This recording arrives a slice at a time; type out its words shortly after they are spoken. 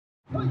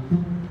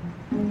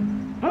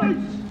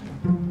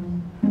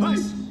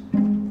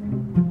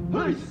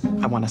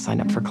I want to sign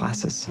up for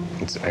classes.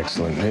 It's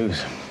excellent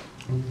news.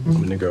 I'm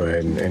going to go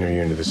ahead and enter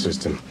you into the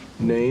system.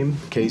 Name,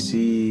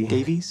 Casey...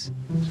 Davies?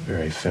 It's a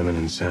very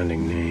feminine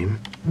sounding name.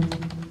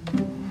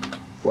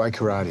 Why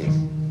karate?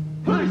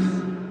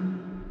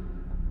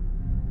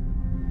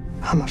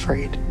 I'm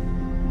afraid.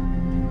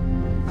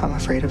 I'm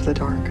afraid of the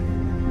dark.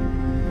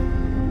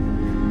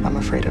 I'm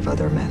afraid of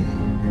other men.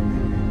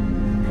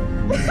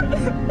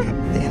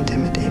 They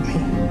intimidate me.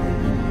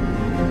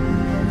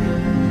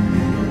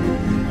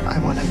 I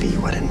want to be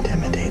what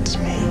intimidates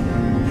me.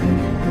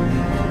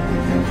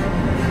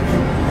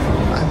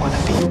 I want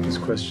to be... This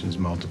question's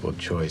multiple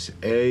choice.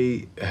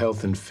 A,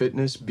 health and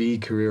fitness. B,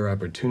 career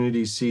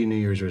opportunity. C, New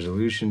Year's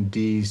resolution.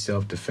 D,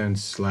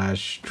 self-defense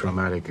 /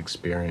 traumatic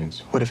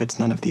experience. What if it's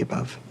none of the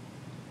above?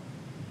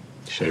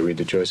 Should I read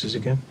the choices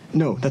again?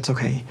 No, that's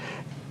okay.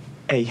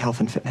 A, health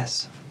and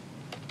fitness.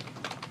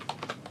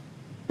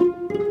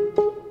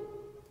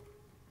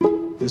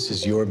 This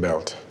is your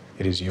belt.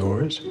 It is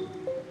yours.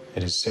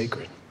 It is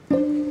sacred.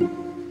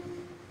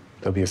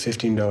 There'll be a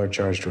 $15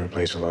 charge to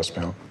replace a lost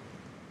belt.